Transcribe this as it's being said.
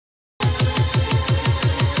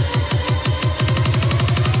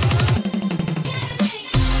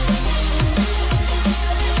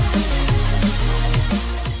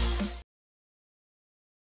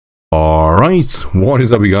Alright, what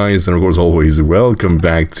is up you guys, and of course always welcome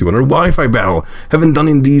back to another Wi-Fi battle. Haven't done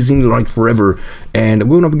in these in like forever, and I'm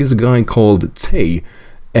going up against a guy called Tay.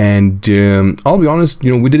 And I'll be honest,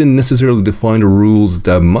 we didn't necessarily define the rules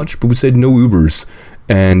that much, but we said no Ubers.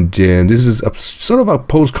 And this is a sort of a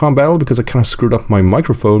post-com battle because I kind of screwed up my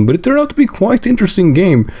microphone, but it turned out to be quite an interesting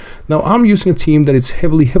game. Now I'm using a team that is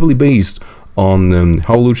heavily based on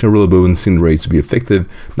how Evolutionary Rillaboom and Cinderace to be effective.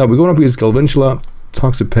 Now we're going up against Galvantula,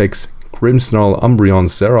 Toxapex, Grimmsnarl, Umbreon,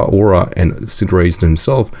 ZERAORA, and Cinderace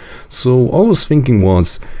himself. So all I was thinking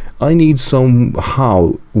was, I need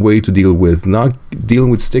somehow way to deal with not dealing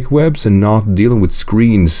with stick webs and not dealing with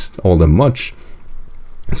screens all that much.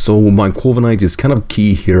 So my Corviknight is kind of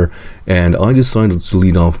key here, and I decided to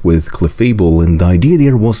lead off with Clefable, and the idea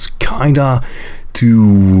there was kinda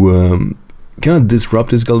to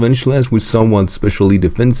disrupt this Galvantula with somewhat specially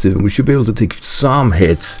defensive, and we should be able to take some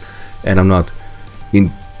hits. And I'm not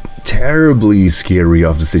terribly scary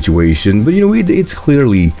of the situation, but it's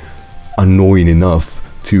clearly annoying enough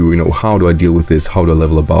to how do I deal with this, how do I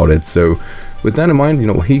level about it. So with that in mind,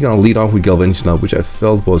 he gonna lead off with Galvantula, which I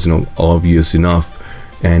felt was obvious enough.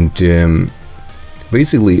 And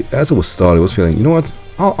basically as I was starting, I was feeling, you know what,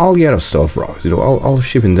 I'll get a Stealth Rocks, I'll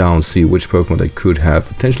ship him down, see which Pokemon I could have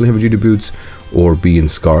potentially heavy duty boots or be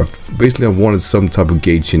Scarfed. Basically I wanted some type of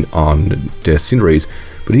gauging on the Cinderace,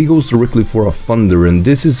 but he goes directly for a Thunder, and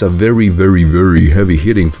this is a very heavy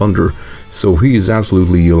hitting Thunder, so he is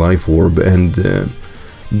absolutely a Life Orb, and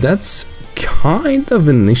that's kind of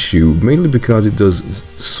an issue, mainly because it does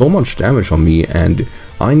so much damage on me, and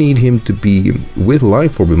I need him to be, with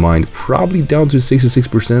Life Orb in mind, probably down to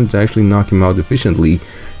 66% to actually knock him out efficiently.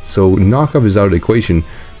 So knockoff is out of the equation,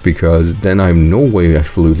 because then I have no way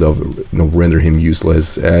actually to render him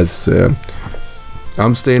useless, as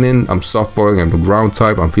I'm staying in, I'm softballing, I'm a ground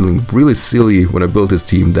type. I'm feeling really silly when I built this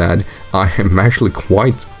team that I am actually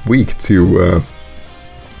quite weak to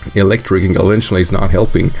electric, and Galvantula is not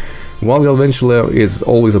helping. While Galvantula is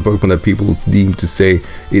always a Pokemon that people deem to say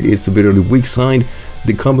it is a bit on the weak side,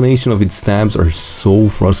 the combination of its stabs are so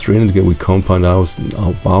frustrating to get with Compound Eyes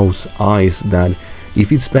that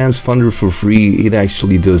if it spams Thunder for free, it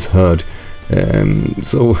actually does hurt.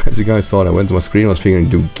 So as you guys saw, I went to my screen, I was figuring,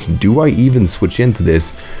 do I even switch into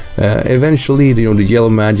this? Eventually, the yellow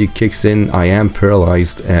magic kicks in, I am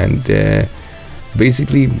paralyzed, and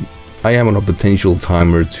basically I am on a potential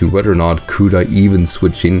timer to whether or not could I even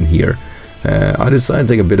switch in here. I decided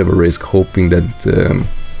to take a bit of a risk, hoping that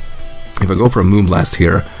if I go for a Moonblast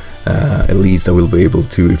here, at least I will be able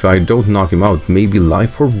to, if I don't knock him out, maybe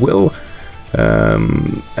Life Orb will.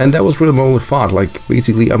 And that was really my only thought. Like,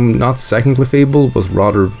 basically I'm not sacking Clefable, was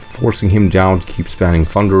rather forcing him down to keep spamming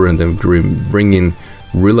Thunder and then bring in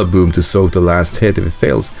Rillaboom to soak the last hit if it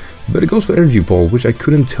fails. But it goes for Energy Ball, which I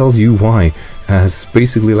couldn't tell you why, as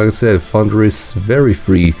basically, like I said, Thunder is very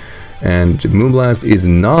free and Moonblast is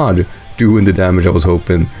not doing the damage I was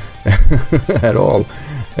hoping at all.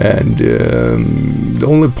 And the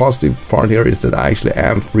only positive part here is that I actually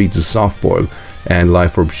am free to Softboil, and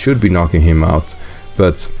Life Orb should be knocking him out,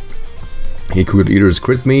 but he could either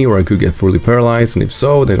crit me or I could get fully paralyzed, and if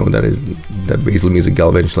so, then that basically means that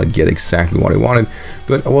Galvantula get exactly what I wanted.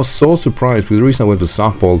 But I was so surprised, because the reason I went for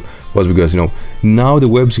Softball was because now the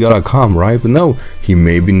webs gotta come, right? But no, he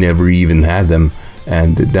maybe never even had them,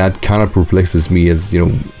 and that kind of perplexes me, as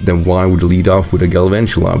then why would lead off with a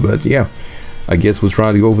Galvantula? But yeah, I guess was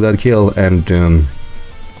trying to go for that kill, and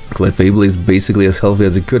Clefable is basically as healthy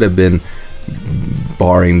as it could have been,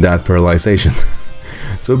 barring that paralyzation.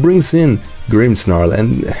 So it brings in Grimmsnarl,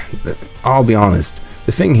 and I'll be honest,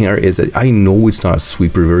 the thing here is that I know it's not a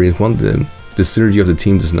sweeper variant one, the synergy of the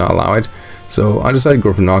team does not allow it, so I decided to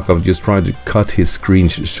go for knockoff, just trying to cut his screen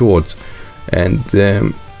short. And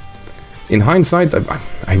in hindsight, I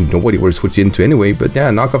have no idea where to switch into anyway, but yeah,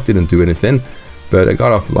 knockoff didn't do anything. But I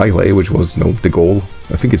got off Light, which was the goal.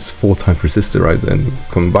 I think it's 4 times resisted, right? And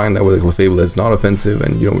combine that with a Clefable that's not offensive,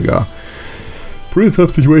 and we got a pretty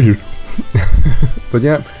tough situation. But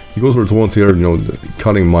yeah, he goes for taunts here,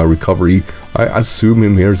 cutting my recovery. I assume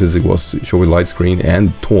him here, since it was showing light screen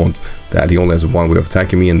and taunt, that he only has one way of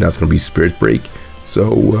attacking me, and that's gonna be Spirit Break.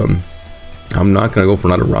 So I'm not gonna go for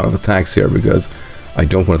another round of attacks here, because I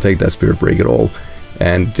don't want to take that Spirit Break at all.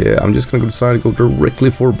 And I'm just gonna decide to go directly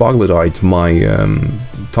for Bogletite, my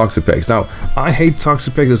Toxapex. Now, I hate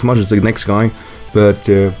Toxapex as much as the next guy, but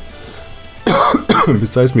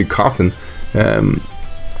besides me coughing,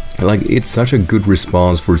 like, it's such a good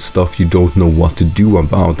response for stuff you don't know what to do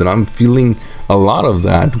about, and I'm feeling a lot of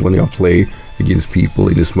that when I play against people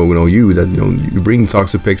in the Smogon OU that, you know, you bring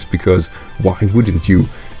Toxapex because why wouldn't you?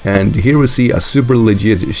 And here we see a super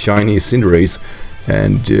legit shiny Cinderace,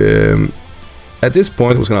 and at this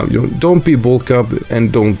point, I was gonna, you know, don't be bulk up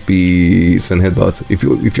and don't be send headbutt.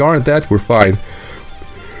 If you aren't that, we're fine.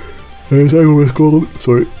 As I always call him,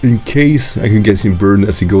 sorry, in case I can get him burned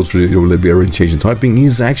as he goes through the Libera and change the typing,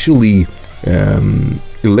 he's actually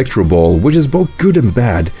Electro Ball, which is both good and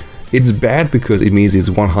bad. It's bad because it means it's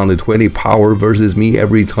 120 power versus me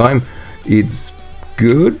every time. It's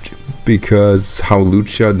good because how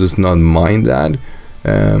Lucha does not mind that.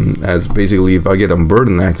 As basically if I get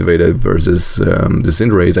Unburden activated versus the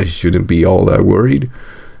Cinderace, I shouldn't be all that worried.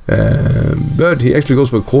 But he actually goes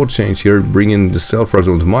for a chord change here, bringing the Self-Rocks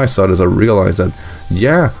onto my side as I realize that,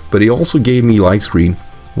 yeah, but he also gave me Light Screen.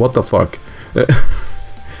 What the fuck?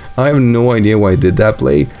 I have no idea why I did that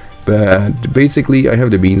play, but basically I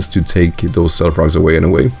have the means to take those Self-Rocks away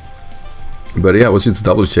anyway. But yeah, I was just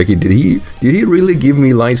double checking, did he really give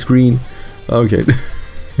me Light Screen? Okay.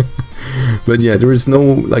 But yeah, there is no,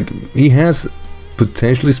 like, he has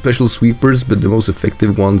potentially special sweepers, but the most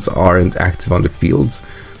effective ones aren't active on the fields.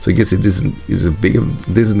 So I guess it is a big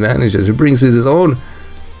disadvantage as he brings his own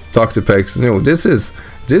Toxapex. You know, this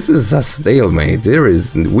is a stalemate.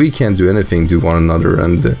 We can't do anything to one another,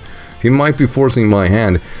 and he might be forcing my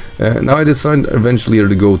hand. Now I decided eventually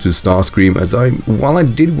to go to Starscream, as while I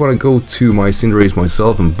did want to go to my Cinderace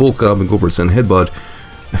myself and bulk up and go for Send Headbutt,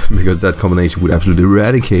 because that combination would absolutely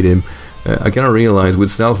eradicate him. I kind of realized with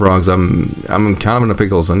Stealth Rocks I'm kind of in a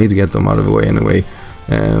pickle, so I need to get them out of the way anyway.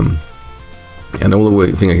 And the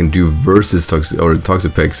only thing I can do versus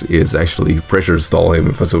Toxapex is actually pressure stall him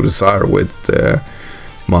if I so desire with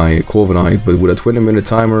my Corviknight, but with a 20-minute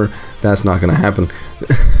timer, that's not gonna happen.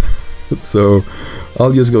 So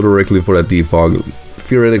I'll just go directly for that defog.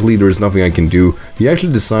 Theoretically, there's nothing I can do. He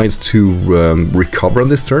actually decides to recover on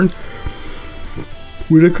this turn.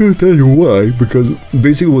 Well, I couldn't tell you why, because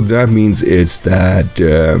basically what that means is that,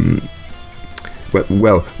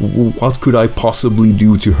 well, what could I possibly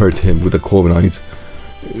do to hurt him with a Corviknight?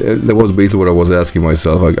 That was basically what I was asking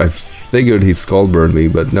myself. I figured he skull burned me,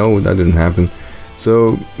 but no, that didn't happen.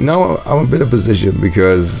 So now I'm a bit of a position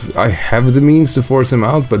because I have the means to force him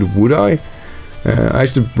out, but would I? I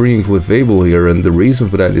actually bring in Clefable here, and the reason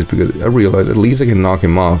for that is because I realized at least I can knock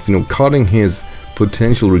him off, you know, cutting his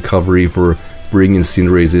potential recovery for bringing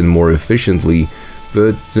Cinderace in more efficiently.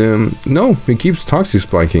 But no, he keeps Toxic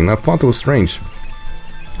Spiking. I thought that was strange,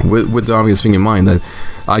 with the obvious thing in mind that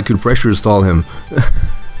I could pressure stall him.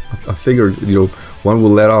 I figured, you know, one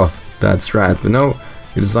will let off that strat, but no,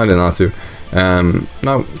 he decided not to.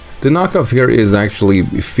 Now the knockoff here is actually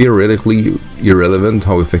theoretically irrelevant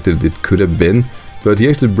how effective it could have been, but he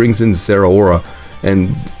actually brings in ZERAORA,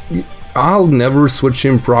 and I'll never switch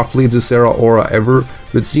him properly to ZERAORA ever,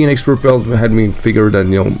 but seeing Expert Belt had me figure that,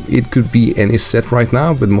 you know, it could be any set right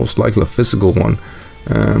now, but most likely a physical one.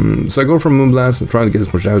 So I go for Moonblast and try to get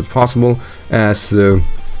as much out as possible, as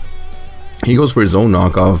he goes for his own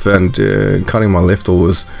knockoff and cutting my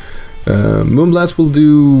leftovers. Moonblast will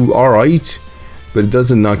do alright, but it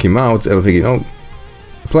doesn't knock him out, and I'm thinking, oh,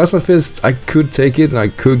 Plasma Fist, I could take it and I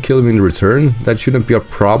could kill him in return. That shouldn't be a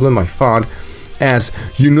problem, I thought. As,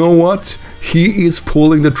 you know what? He is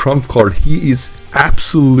pulling the trump card. He is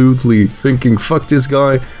absolutely thinking, fuck this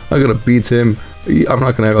guy, I'm gonna beat him. I'm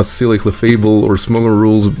not gonna have a silly Clefable or Smogon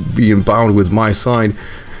rules being bound with my side.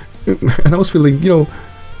 And I was feeling, you know,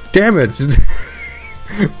 damn it.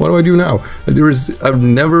 What do I do now? I've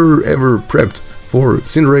never ever prepped for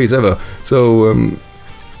Cinderace ever. So,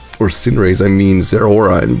 or Cinderace, I mean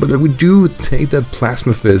ZERAORA. But we do take that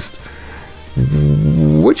Plasma Fist,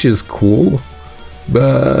 which is cool.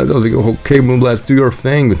 But I was like, okay, Moonblast, do your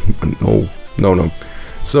thing. No.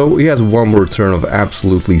 So he has one more turn of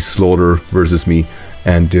absolutely slaughter versus me,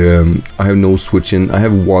 and I have no switching. I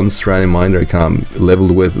have one strat in mind that I kind of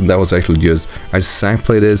leveled with, and that was actually just I sack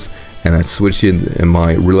play this and I switch it in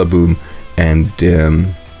my Rillaboom and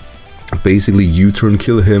basically U-turn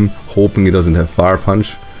kill him, hoping he doesn't have Fire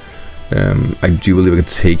Punch. I do believe I could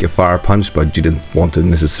take a Fire Punch, but I didn't want to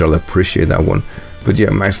necessarily appreciate that one. But yeah,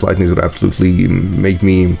 Max Lightning would absolutely make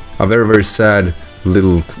me a very, very sad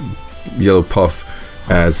little yellow puff,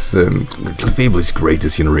 as Clefable is great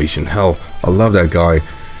this generation. Hell, I love that guy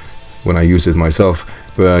when I use it myself.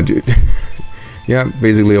 But yeah,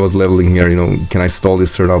 basically I was leveling here, you know, can I stall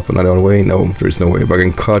this turn up another way? No, there's no way. But I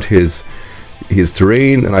can cut his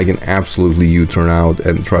terrain, and I can absolutely U-turn out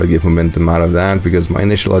and try to get momentum out of that, because my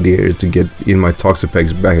initial idea is to get in my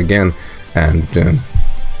Toxapex back again and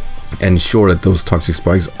ensure that those Toxic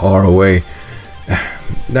Spikes are away.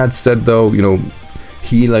 That said though, you know,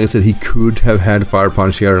 He, like I said, he could have had Fire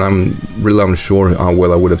Punch here, and I'm really unsure how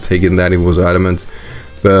well I would have taken that if it was adamant.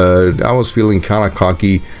 But I was feeling kind of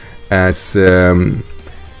cocky, as I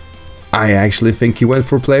actually think he went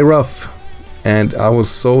for play rough. And I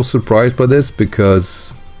was so surprised by this,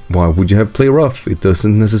 because why would you have play rough? It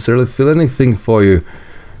doesn't necessarily feel anything for you.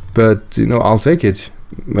 But, you know, I'll take it.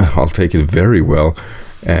 I'll take it very well.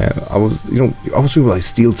 I was really like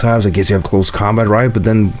steel types. I guess you have close combat, right? But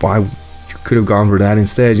then why you could have gone for that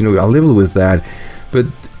instead? You know, I'll live with that. But,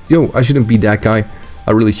 you know, I shouldn't be that guy.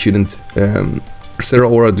 I really shouldn't.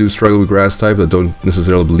 ZERAORA do struggle with grass type. I don't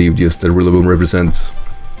necessarily believe just that Rillaboom represents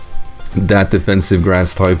that defensive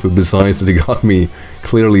grass type, but besides that, it got me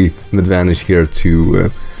clearly an advantage here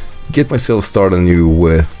to get myself started anew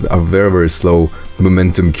with a very slow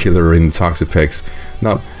momentum killer in Toxapex.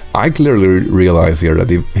 Now, I clearly realize here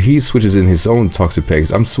that if he switches in his own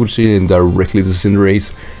Toxapex, I'm switching in directly to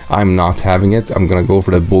Cinderace. I'm not having it. I'm gonna go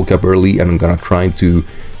for that bulk up early, and I'm gonna try to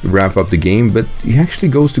wrap up the game, but he actually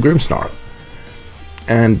goes to Grimmsnarl.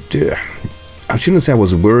 And I shouldn't say I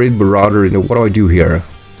was worried, but rather, you know, what do I do here?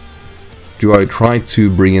 Do I try to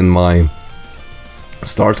bring in my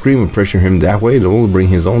Starscream and pressure him that way? It'll bring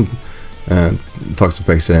his own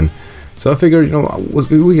Toxapex in. So I figured, you know,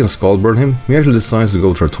 we can Scald Burn him. He actually decides to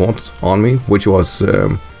go for a Taunt on me, which was,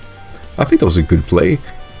 I think that was a good play.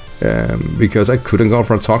 Because I couldn't go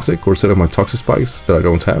for a Toxic or set up my Toxic Spikes that I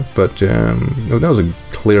don't have. But, you know, that was a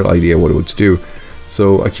clear idea what to do.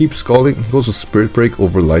 So I keep Scalding. He goes to Spirit Break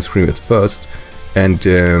over Light Screen at first. And,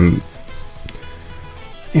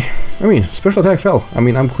 I mean, special attack fell. I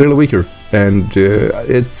mean, I'm clearly weaker. And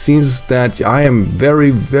it seems that I am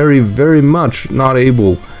very much not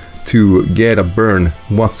able to get a burn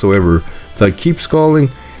whatsoever. So I keep Scalding,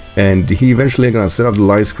 and he eventually gonna set up the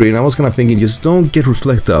light screen. I was kind of thinking, just don't get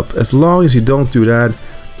Reflect up. As long as you don't do that,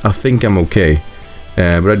 I think I'm okay.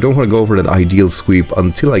 But I don't want to go for that ideal sweep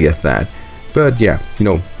until I get that. But yeah, you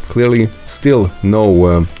know, clearly still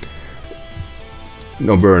no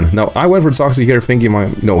burn. Now I went for Toxic here thinking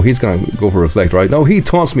he's gonna go for Reflect, right? No, he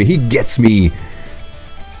taunts me, he gets me.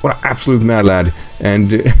 What an absolute mad lad.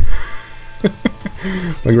 And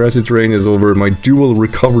my grassy terrain is over, my dual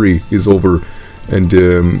recovery is over.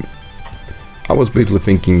 And I was basically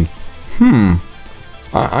thinking,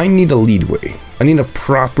 I need a leadway. I need a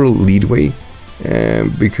proper leadway.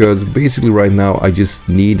 Because basically right now I just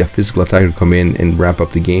need a physical attacker to come in and wrap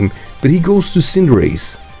up the game. But he goes to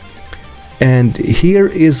Cinderace. And here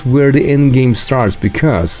is where the end game starts,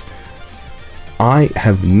 because I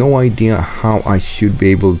have no idea how I should be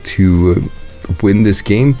able to win this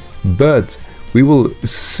game, but we will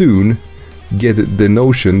soon get the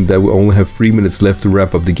notion that we only have 3 minutes left to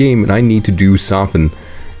wrap up the game, and I need to do something.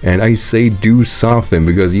 And I say do something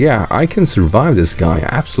because, yeah, I can survive this guy, I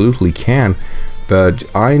absolutely can, but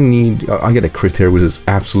I get a crit here, which is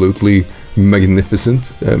absolutely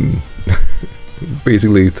magnificent.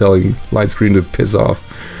 Basically telling Light Screen to piss off.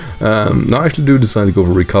 No, I actually do decide to go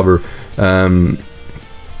for Recover. I'll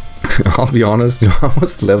be honest, I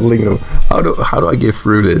was leveling. How do I get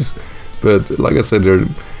through this? But like I said,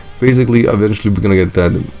 basically eventually we're gonna get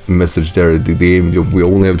that message there at the game. We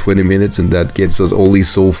only have 20 minutes, and that gets us only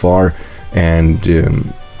so far. And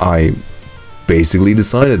I basically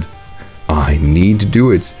decided I need to do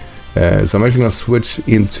it. So I'm actually going to switch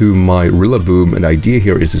into my Rillaboom, and the idea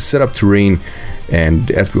here is to set up terrain, and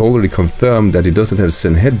as we already confirmed that he doesn't have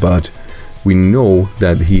Send Headbutt, we know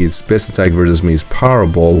that his best attack versus me is Power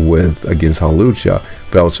Ball against Hawlucha.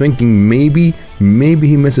 But I was thinking maybe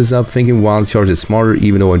he messes up thinking Wild Charge is smarter,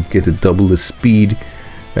 even though I get to double the speed.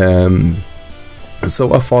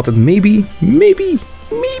 So I thought that maybe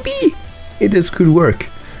this could work.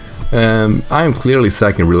 I am clearly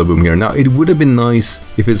sacking Rillaboom here. Now, it would have been nice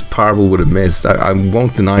if his Powerball would have missed. I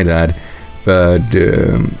won't deny that, but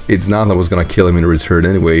it's not like I was gonna kill him in return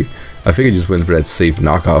anyway. I think I just went for that safe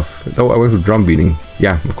knockoff. Oh, I went for Drum Beating.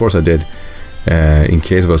 Yeah, of course I did. In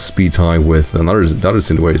case of a speed tie with another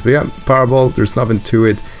Cinderace. But yeah, Powerball, there's nothing to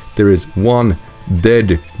it. There is one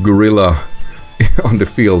dead gorilla on the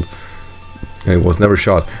field. And it was never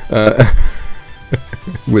shot.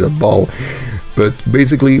 With a ball. But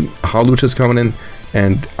basically, Hawlucha's coming in,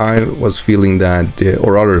 and I was feeling that,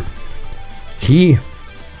 or rather, he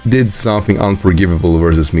did something unforgivable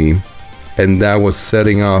versus me, and that was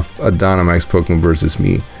setting off a Dynamax Pokemon versus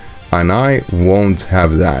me, and I won't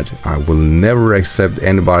have that. I will never accept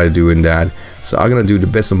anybody doing that, so I'm gonna do the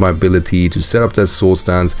best of my ability to set up that Sword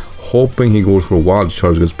Stance, hoping he goes for a Wild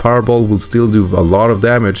Charge, because Powerball will still do a lot of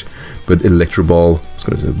damage, but Electro Ball, I was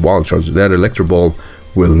gonna say Wild Charge, that Electro Ball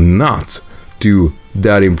will not do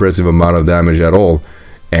that impressive amount of damage at all.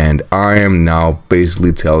 And I am now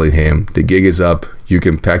basically telling him the gig is up, you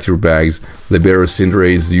can pack your bags, Libera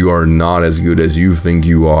Cinderace, you are not as good as you think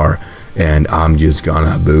you are, and I'm just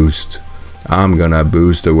gonna boost. I'm gonna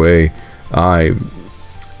boost away. I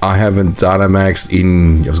haven't Dynamaxed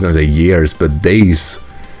in, I was gonna say years, but days.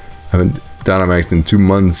 I haven't Dynamaxed in 2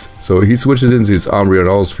 months. So he switches into his Umbreon, and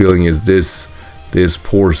all I was feeling is this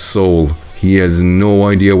poor soul. He has no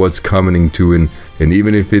idea what's coming to him, and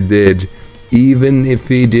even if he did,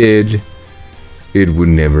 it would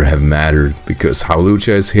never have mattered, because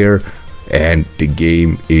Howlucha is here and the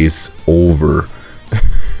game is over.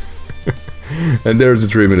 And there's the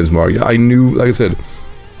 3 minutes mark. I knew, like I said,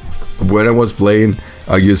 when I was playing,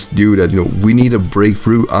 I just knew that, you know, we need a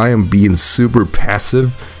breakthrough. I am being super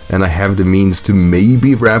passive and I have the means to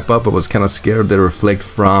maybe wrap up. I was kind of scared that reflect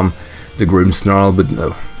from the Grimmsnarl, but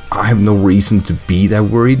no, I have no reason to be that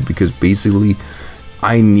worried, because basically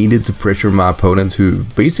I needed to pressure my opponent, who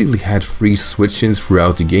basically had free switch-ins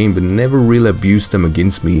throughout the game but never really abused them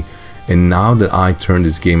against me. And now that I turned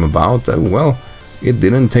this game about, well, it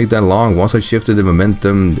didn't take that long. Once I shifted the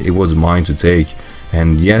momentum, it was mine to take.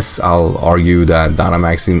 And yes, I'll argue that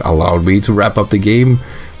Dynamaxing allowed me to wrap up the game,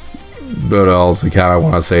 but I also kind of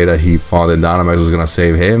want to say that he thought that Dynamax was going to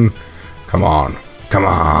save him. Come on, come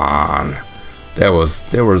on. There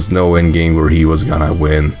was no end game where he was going to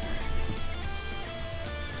win,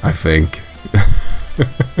 I think.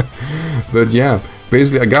 But yeah,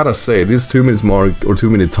 basically I gotta say, this 2 minutes mark, or 2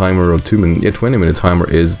 minute timer, or 20 minute timer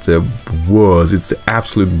it's the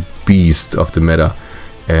absolute beast of the meta.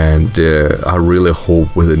 And I really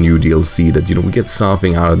hope with a new DLC that, you know, we get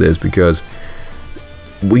something out of this, because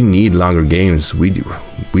we need longer games. We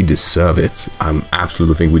deserve it. I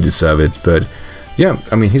absolutely think we deserve it. But yeah,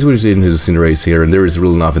 I mean, he's switches into the Cinderace here, and there is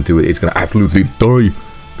really nothing to it. It's gonna absolutely die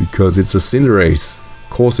because it's a Cinderace. Of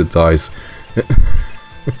course it dies.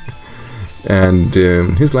 And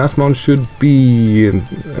his last mount should be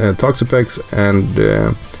Toxapex,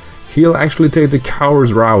 and he'll actually take the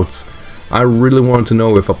Cowers route. I really want to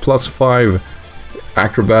know if a +5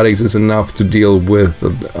 acrobatics is enough to deal with a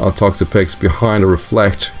Toxapex behind a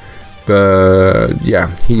Reflect. But yeah,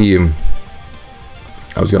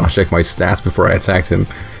 I was gonna check my stats before I attacked him.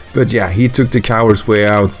 But yeah, he took the Coward's way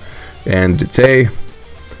out, and Tay,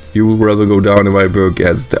 you will rather go down in my book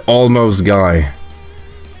as the almost guy.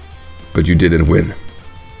 But you didn't win,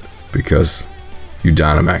 because you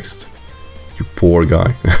Dynamaxed. You poor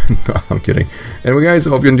guy. No, I'm kidding. Anyway guys, I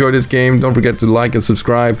hope you enjoyed this game. Don't forget to like and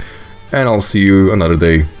subscribe, and I'll see you another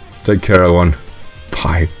day. Take care everyone.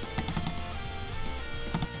 Bye.